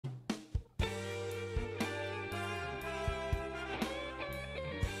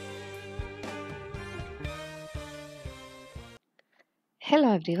Hello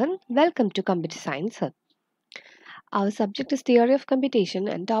everyone, welcome to Computer Science Hub. Our subject is Theory of Computation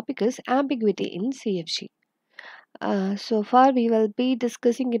and topic is Ambiguity in CFG. So far we will be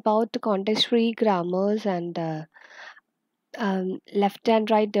discussing about context-free grammars and left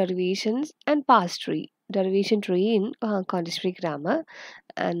and right derivations and parse tree, derivation tree in context-free grammar.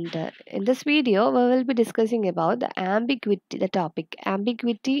 And in this video we will be discussing about the ambiguity, the topic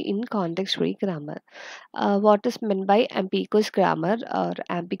ambiguity in context-free grammar. What is meant by ambiguous grammar or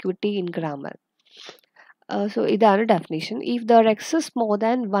ambiguity in grammar? So ഇതാണ് definition. If there exists more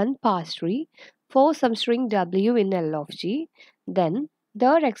than one parse tree for some string w in L of G, then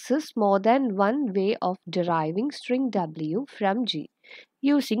there exists more than one way of deriving string w from G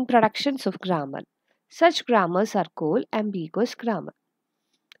using productions of grammar. Such grammars are called ambiguous grammar.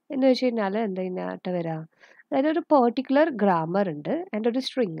 എന്ന് വെച്ച് കഴിഞ്ഞാൽ എന്തായിട്ട് വരാ, അതായത് ഒരു particular grammar ഉണ്ട് and ഒരു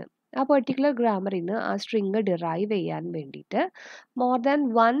string. ആ പെർട്ടിക്കുലർ ഗ്രാമറിൽ നിന്ന് ആ സ്ട്രിങ് ഡിറൈവ് ചെയ്യാൻ വേണ്ടിയിട്ട് more than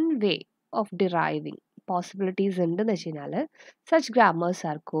one way of deriving possibilities ഉണ്ടെന്ന് വെച്ച് കഴിഞ്ഞാൽ such grammars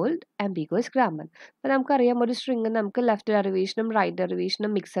are called ambiguous grammar. അപ്പോൾ നമുക്കറിയാം ഒരു സ്ട്രിങ് നമുക്ക് ലെഫ്റ്റ് ഡെറിവേഷനും റൈറ്റ്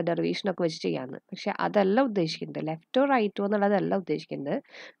ഡെറിവേഷനും മിക്സഡ് ഡെറിവേഷനും ഒക്കെ വെച്ച് ചെയ്യാമെന്ന്. പക്ഷേ അതല്ല ഉദ്ദേശിക്കുന്നത്, ലെഫ്റ്റോ റൈറ്റോ എന്നുള്ളതല്ല ഉദ്ദേശിക്കുന്നത്.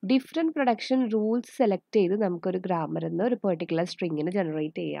 ഡിഫറെൻറ്റ് പ്രൊഡക്ഷൻ റൂൾസ് സെലക്ട് ചെയ്ത് നമുക്കൊരു ഗ്രാമറിൽ നിന്ന് ഒരു പെർട്ടിക്കുലർ സ്ട്രിങ്ങിന്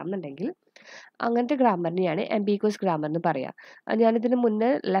ജനറേറ്റ് ചെയ്യാം എന്നുണ്ടെങ്കിൽ അങ്ങനത്തെ ഗ്രാമറിനെയാണ് ആംബിഗ്വസ് ഗ്രാമർ എന്ന് പറയുക. ഞാനിതിന്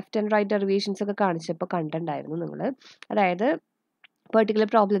മുന്നേ ലെഫ്റ്റ് ആൻഡ് റൈറ്റ് ഡെറിവേഷൻസ് ഒക്കെ കാണിച്ചപ്പോൾ കണ്ടിട്ടുണ്ടായിരുന്നു നിങ്ങൾ. അതായത് പെർട്ടിക്കുലർ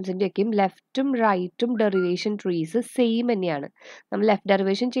പ്രോബ്ലംസിൻ്റെയൊക്കെയും ലെഫ്റ്റും റൈറ്റും ഡെറിവേഷൻ ട്രീസ് സെയിം തന്നെയാണ്. നമ്മൾ ലെഫ്റ്റ്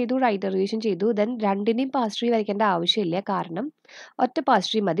ഡെറിവേഷൻ ചെയ്തു, റൈറ്റ് ഡെറിവേഷൻ ചെയ്തു, ദെൻ രണ്ടിനെയും പാസ് ട്രീ വരയ്ക്കേണ്ട ആവശ്യമില്ല. കാരണം ഒറ്റ പാസ്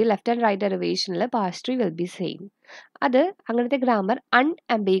ട്രീ മതി. Left and right ഡെറിവേഷനിൽ pass tree will be same. അത് അങ്ങനത്തെ ഗ്രാമർ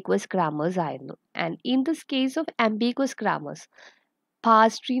അൺആംബിഗ്വസ് ഗ്രാമേഴ്സ് ആയിരുന്നു. And in this case of ambiguous grammars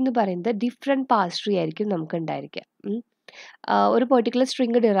pass tree എന്ന് പറയുന്നത് ഡിഫറെൻറ്റ് പാസ് ട്രീ ആയിരിക്കും നമുക്ക് ഉണ്ടായിരിക്കുക. ഒരു പെർട്ടിക്കുലർ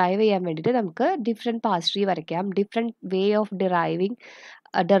സ്ട്രിങ് ഡിറൈവ് ചെയ്യാൻ വേണ്ടിയിട്ട് നമുക്ക് ഡിഫറെൻറ്റ് പാസ് ട്രീ വരയ്ക്കാം, different way of deriving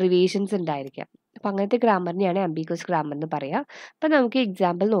derivations ഉണ്ടായിരിക്കാം. അപ്പം അങ്ങനത്തെ ഗ്രാമറിനെയാണ് ആംബിഗ്വസ് ഗ്രാമർ എന്ന് പറയുക. അപ്പം നമുക്ക്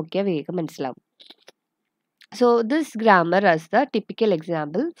എക്സാമ്പിൾ നോക്കിയാൽ വേഗം മനസ്സിലാവും. So this grammar is the typical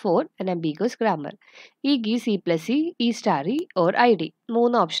example for an ambiguous grammar. E gives E plus E, E star E or ID.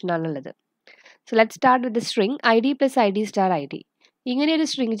 മൂന്ന് ഓപ്ഷൻ ആണുള്ളത്. So let's start with the string ID plus ID star ID. ഇങ്ങനെ ഒരു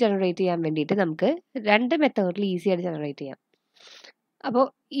string generate ചെയ്യാൻ വേണ്ടിയിട്ട് നമുക്ക് രണ്ട് മെത്തേഡിൽ easy ആയിട്ട് ജനറേറ്റ് ചെയ്യാം. അപ്പോൾ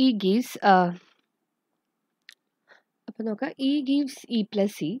ഇ ഗീവ്സ് അപ്പോൾ നോക്കാം, E gives E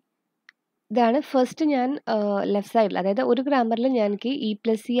plus E. ഇതാണ് ഫസ്റ്റ് ഞാൻ ലെഫ്റ്റ് സൈഡിൽ, അതായത് ഒരു ഗ്രാമറിൽ ഞാൻ എനിക്ക് ഇ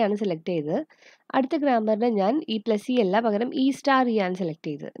പ്ലസ് ഇ ആണ് സെലക്ട് ചെയ്തത്. അടുത്ത ഗ്രാമറിന് ഞാൻ ഇ പ്ലസ് ഇ അല്ല, പകരം ഇ സ്റ്റാർ ഇ ആണ് സെലക്ട്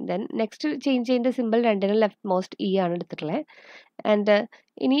ചെയ്തത്. ദെൻ നെക്സ്റ്റ് ചേഞ്ച് ചെയ്യേണ്ട സിമ്പിൾ രണ്ടിനും ലെഫ്റ്റ് മോസ്റ്റ് ഇ ആണ് എടുത്തിട്ടുള്ളത്. ആൻഡ്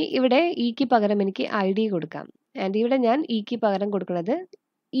ഇനി ഇവിടെ ഇക്ക് പകരം എനിക്ക് ഐ ഡി കൊടുക്കാം. ആൻഡ് ഇവിടെ ഞാൻ ഇക്ക് പകരം കൊടുക്കുന്നത്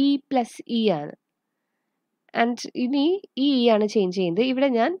ഇ പ്ലസ് ഇ ആണ്. ആൻഡ് ഇനി ഈ ഇ ആണ് ചേഞ്ച് ചെയ്യുന്നത്. ഇവിടെ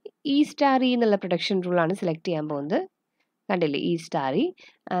ഞാൻ ഇ സ്റ്റാർ ഇ എന്നുള്ള പ്രൊഡക്ഷൻ റൂളാണ് സെലക്ട് ചെയ്യാൻ പോകുന്നത്. കണ്ടില്ലേ, ഇ സ്റ്റാർ ഇ.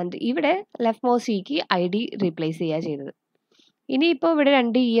 ആൻഡ് ഇവിടെ ലെഫ്റ്റ് മോസ്റ്റ് ഇക്ക് ഐ ഡി റീപ്ലേസ് ചെയ്യുക ചെയ്തത്. ഇനിയിപ്പോൾ ഇവിടെ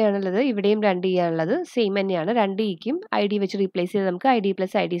രണ്ട് ഇ ആണുള്ളത്, ഇവിടെയും രണ്ട് ഇ ആണുള്ളത്, സെയിം തന്നെയാണ്. രണ്ട് ഇക്കും ഐ ഡി വെച്ച് റീപ്ലേസ് ചെയ്ത് നമുക്ക് I D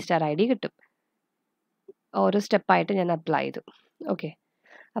plus I D star I D കിട്ടും. ഓരോ സ്റ്റെപ്പായിട്ട് ഞാൻ അപ്ലൈ ചെയ്തു. ഓക്കെ,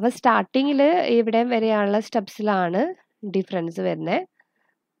 അപ്പോൾ സ്റ്റാർട്ടിങ്ങിൽ ഇവിടെ വരെയുള്ള സ്റ്റെപ്സിലാണ് ഡിഫറൻസ് വരുന്നത്.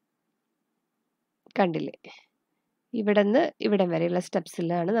 കണ്ടില്ലേ, ഇവിടെ നിന്ന് ഇവിടം വരെയുള്ള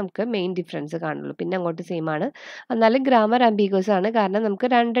സ്റ്റെപ്സിലാണ് നമുക്ക് മെയിൻ ഡിഫറൻസ് കാണുള്ളൂ. പിന്നെ അങ്ങോട്ട് സെയിം ആണ്. എന്നാലും ഗ്രാമർ ആംബിഗ്വസ് ആണ്, കാരണം നമുക്ക്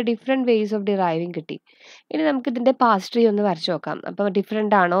രണ്ട് ഡിഫറെൻറ്റ് വേസ് ഓഫ് ഡിറൈവിങ് കിട്ടി. ഇനി നമുക്ക് ഇതിൻ്റെ പാസ് ട്രീ ഒന്ന് വരച്ച് നോക്കാം. അപ്പോൾ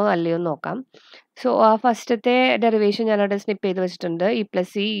ഡിഫറെൻ്റ് ആണോ അല്ലയോ എന്ന് നോക്കാം. സോ ആ ഫസ്റ്റത്തെ ഡെറിവേഷൻ ഞാനവിടെ സ്നിപ്പ് ചെയ്ത് വെച്ചിട്ടുണ്ട്, E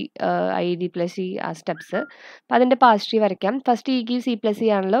plus E I D plus E ആ സ്റ്റെപ്സ്. അപ്പോൾ അതിൻ്റെ പാസ് ട്രീ വരയ്ക്കാം. First E gives E plus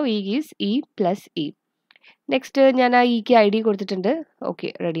E ആണല്ലോ, E gives E plus E. Next ഞാൻ ആ ഇക്ക് ഐ ഡി കൊടുത്തിട്ടുണ്ട്. ഓക്കെ,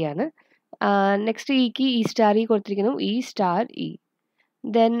 റെഡിയാണ്. നെക്സ്റ്റ് ഇക്ക് ഇ സ്റ്റാർ ഇ കൊടുത്തിരിക്കുന്നു, ഇ സ്റ്റാർ ഇ.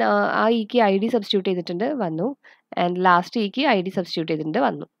 ദെൻ ആ ഇക്ക് ഐ ഡി സബ്സ്റ്റിറ്റ്യൂട്ട് ചെയ്തിട്ടുണ്ട്, വന്നു. ആൻഡ് ലാസ്റ്റ് ഇക്ക് ഐ ഡി സബ്സ്റ്റിറ്റ്യൂട്ട് ചെയ്തിട്ടുണ്ട്,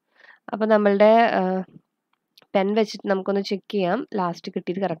 വന്നു. അപ്പോൾ നമ്മളുടെ പെൻ വെച്ചിട്ട് നമുക്കൊന്ന് ചെക്ക് ചെയ്യാം ലാസ്റ്റ്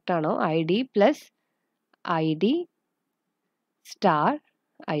കിട്ടിയത് കറക്റ്റ് ആണോ. I D plus I D star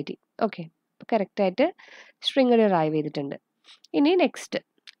I D. Okay, കറക്റ്റായിട്ട് സ്ട്രിങ് ഡിറൈവ് ചെയ്തിട്ടുണ്ട്. ഇനി നെക്സ്റ്റ്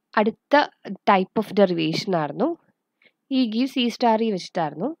അടുത്ത ടൈപ്പ് ഓഫ് ഡെറിവേഷൻ ആയിരുന്നു, E gives E star E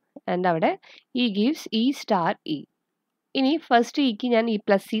വെച്ചിട്ടായിരുന്നു. ആൻഡ് അവിടെ E gives E star E. ഇനി ഫസ്റ്റ് ഇക്ക് ഞാൻ ഇ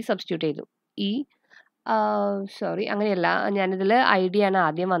പ്ലസ് ഇ സബ്സ്റ്റിറ്റ്യൂട്ട് ചെയ്തു. സോറി, അങ്ങനെയല്ല, ഞാനിതിൽ ഐ ഡി ആണ്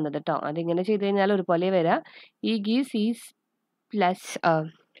ആദ്യം വന്നത് കേട്ടോ. അതിങ്ങനെ ചെയ്ത് കഴിഞ്ഞാൽ ഒരുപോലെ വരാം. E gives E plus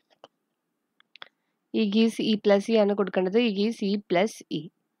E plus E ആണ് കൊടുക്കേണ്ടത്, E gives E plus E.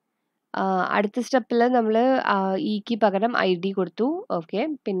 അടുത്ത സ്റ്റെപ്പിൽ നമ്മൾ ഇക്ക് പകരം ഐ ഡി കൊടുത്തു. ഓക്കെ,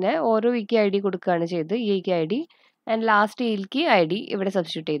 പിന്നെ ഓരോ ഇക്ക് ഐ ഡി കൊടുക്കുകയാണ് ചെയ്തത്, ഇക്ക് ഐ ഡി. ആൻഡ് ലാസ്റ്റ് ഇക്ക് ഐ ഡി ഇവിടെ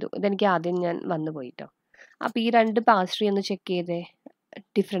സബ്സ്റ്റിറ്റ്യൂട്ട് ചെയ്തു. ഇതെനിക്ക് ആദ്യം ഞാൻ വന്നു പോയിട്ടോ. അപ്പോൾ ഈ രണ്ട് പാസ് ട്രീ ഒന്ന് ചെക്ക് ചെയ്തേ,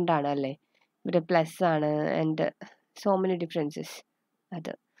 ഡിഫറെൻ്റ് ആണ് അല്ലേ. ഇവിടെ പ്ലസ് ആണ് ആൻഡ് സോ മെനി ഡിഫറൻസസ്.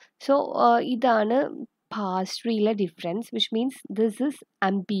 അത്. സോ ഇതാണ് parse treeയിലെ difference, which means this is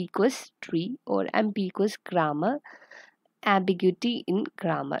ambiguous tree or ambiguous grammar, ambiguity in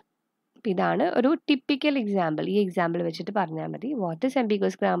grammar. അപ്പോൾ ഇതാണ് ഒരു ടിപ്പിക്കൽ എക്സാമ്പിൾ. ഈ എക്സാമ്പിൾ വെച്ചിട്ട് പറഞ്ഞാൽ മതി. വാട്ട് ഇസ്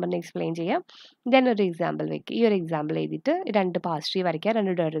ambiguous grammar എന്ന് എക്സ്പ്ലെയിൻ ചെയ്യാം. ദെൻ ഒരു എക്സാമ്പിൾ വെക്കുക. ഈ ഒരു എക്സാമ്പിൾ എഴുതിയിട്ട് 2 parse tree വരയ്ക്കാം,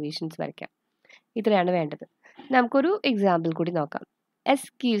 2 ഡെറിവേഷൻസ് വരയ്ക്കാം. ഇത്രയാണ് വേണ്ടത്. നമുക്കൊരു എക്സാമ്പിൾ കൂടി നോക്കാം. S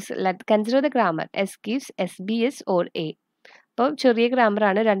gives, consider the grammar S gives SBS or A. അപ്പോൾ ചെറിയ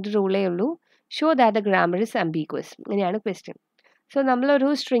ഗ്രാമറാണ്, 2 റൂളേ ഉള്ളൂ. Show that the grammar is ambiguous. ഇങ്ങനെയാണ് ക്വസ്റ്റ്യൻ. സോ നമ്മളൊരു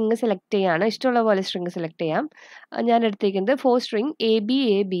സ്ട്രിങ് സെലക്ട് ചെയ്യാണ്, ഇഷ്ടമുള്ള പോലെ സ്ട്രിങ് സെലക്ട് ചെയ്യാം. ഞാൻ എടുത്തേക്കുന്നത് 4 സ്ട്രിങ്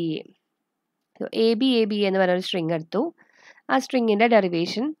ABABA. ABABA എന്ന് പറയുന്ന സ്ട്രിങ് എടുത്തു. ആ സ്ട്രിങ്ങിൻ്റെ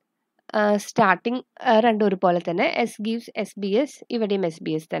ഡെറിവേഷൻ സ്റ്റാർട്ടിങ് രണ്ടും ഒരുപോലെ തന്നെ. S gives SBS, ഇവിടെയും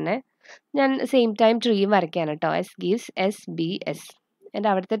SBS തന്നെ. ഞാൻ സെയിം ടൈം ട്രീയും വരയ്ക്കാണ് കേട്ടോ. S gives SBS. എൻ്റെ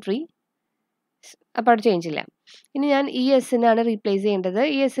അവിടുത്തെ ട്രീ അപ്പോൾ അവിടെ ചേഞ്ച് ഇല്ല. ഇനി ഞാൻ ഈ എസിനാണ് റീപ്ലേസ് ചെയ്യേണ്ടത്.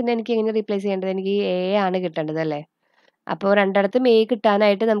 ഈ എസിനെ എനിക്ക് എങ്ങനെ റീപ്ലേസ് ചെയ്യേണ്ടത്? എനിക്ക് എ ആണ് കിട്ടേണ്ടത് അല്ലേ? അപ്പോൾ രണ്ടിടത്തും എ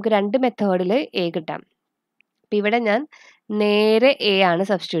കിട്ടാനായിട്ട് നമുക്ക് 2 മെത്തേഡിൽ എ കിട്ടാം. അപ്പം ഇവിടെ ഞാൻ നേരെ എ ആണ്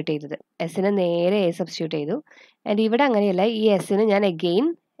സബ്സ്റ്റിറ്റ്യൂട്ട് ചെയ്തത്. എസിന് നേരെ എ സബ്സ്റ്റിറ്റ്യൂട്ട് ചെയ്തു. ആൻഡ് ഇവിടെ അങ്ങനെയല്ല, ഈ എസിന് ഞാൻ അഗെയിൻ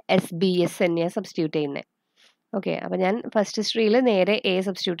SBS തന്നെയാണ് സബ്സ്റ്റിറ്റ്യൂട്ട് ചെയ്യുന്നത്. ഓക്കെ, അപ്പോൾ ഞാൻ ഫസ്റ്റ് ട്രീയിൽ നേരെ എ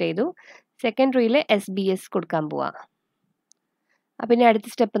സബ്സ്റ്റിറ്റ്യൂട്ട് ചെയ്തു, സെക്കൻഡ് ട്രീയിൽ SBS കൊടുക്കാൻ പോവാം. അപ്പം ഇനി അടുത്ത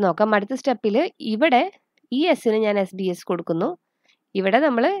സ്റ്റെപ്പ് നോക്കാം. അടുത്ത സ്റ്റെപ്പിൽ ഇവിടെ ഈ എസിന് ഞാൻ SBS കൊടുക്കുന്നു. ഇവിടെ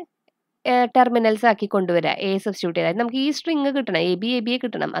നമ്മൾ ടെർമിനൽസ് ആക്കി കൊണ്ടുവരാം, എ സബ്സ്റ്റിറ്റ്യൂട്ട് ചെയ്താൽ നമുക്ക് ഈ സ്ട്രിങ് കിട്ടണം, ABABയെ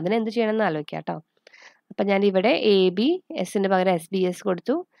കിട്ടണം. അതിന് എന്ത് ചെയ്യണമെന്ന് ആലോചിക്കാം കേട്ടോ. അപ്പം ഞാൻ ഇവിടെ AB, എസിന് പകരം SBS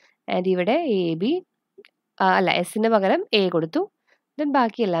കൊടുത്തു. ആൻഡ് ഇവിടെ AB എസിന് പകരം എ കൊടുത്തു. ദെൻ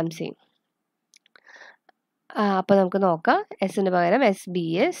ബാക്കിയെല്ലാം സെയിം. അപ്പോൾ നമുക്ക് നോക്കാം. എസിന് പകരം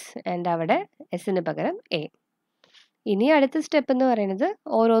SBS ആൻഡ് അവിടെ എസിന് പകരം എ. ഇനി അടുത്ത സ്റ്റെപ്പ് എന്ന് പറയുന്നത്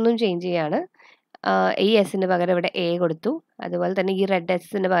ഓരോന്നും ചേഞ്ച് ചെയ്യാണ്. ഈ എസിന് പകരം ഇവിടെ എ കൊടുത്തു. അതുപോലെ തന്നെ ഈ റെഡ്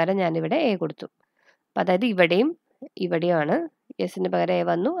എസിന് പകരം ഞാനിവിടെ എ കൊടുത്തു. അപ്പം അതായത് ഇവിടെയാണ് എസിന് പകരം എ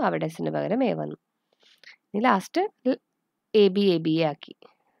വന്നു, അവിടെ എസിന് പകരം എ വന്നു. ഇനി ലാസ്റ്റ് ABABA ആക്കി.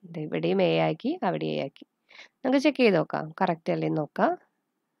 ഇവിടെയും എ ആക്കി, അവിടെ എ ആക്കി. നമുക്ക് ചെക്ക് ചെയ്ത് നോക്കാം, കറക്റ്റ് അല്ലേ നോക്കാം.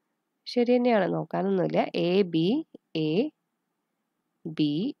 ശരി തന്നെയാണ്, നോക്കാനൊന്നുമില്ല. ABABA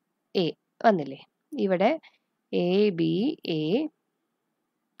വന്നില്ലേ? ഇവിടെ ABABA.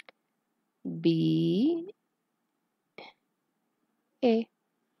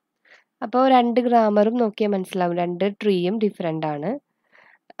 അപ്പോൾ 2 ഗ്രാമറും നോക്കിയാൽ മനസ്സിലാവും, 2 ട്രീയും ഡിഫറെൻ്റ് ആണ്.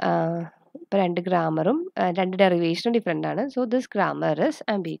 ഇപ്പോൾ 2 ഗ്രാമറും 2 ഡെറിവേഷനും ഡിഫറെൻ്റ് ആണ്. So this grammar is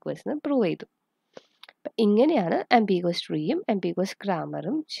ambiguous എന്ന് പ്രൂവ് ചെയ്തു. അപ്പം ഇങ്ങനെയാണ് ambiguous ട്രീയും ambiguous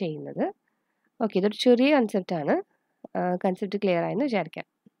ഗ്രാമറും ചെയ്യുന്നത്. ഓക്കെ, ഇതൊരു ചെറിയ കൺസെപ്റ്റാണ്. കൺസെപ്റ്റ് ക്ലിയർ ആയെന്ന് വിചാരിക്കാം.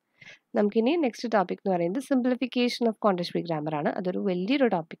 നമുക്കിനി നെക്സ്റ്റ് ടോപ്പിക് എന്ന് പറയുന്നത് simplification of contest free grammar ആണ്. അതൊരു വലിയൊരു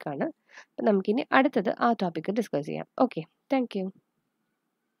ടോപ്പിക്കാണ്. അപ്പം നമുക്കിനി അടുത്തത് ആ ടോപ്പിക്ക് ഡിസ്കസ് ചെയ്യാം. Okay, thank you.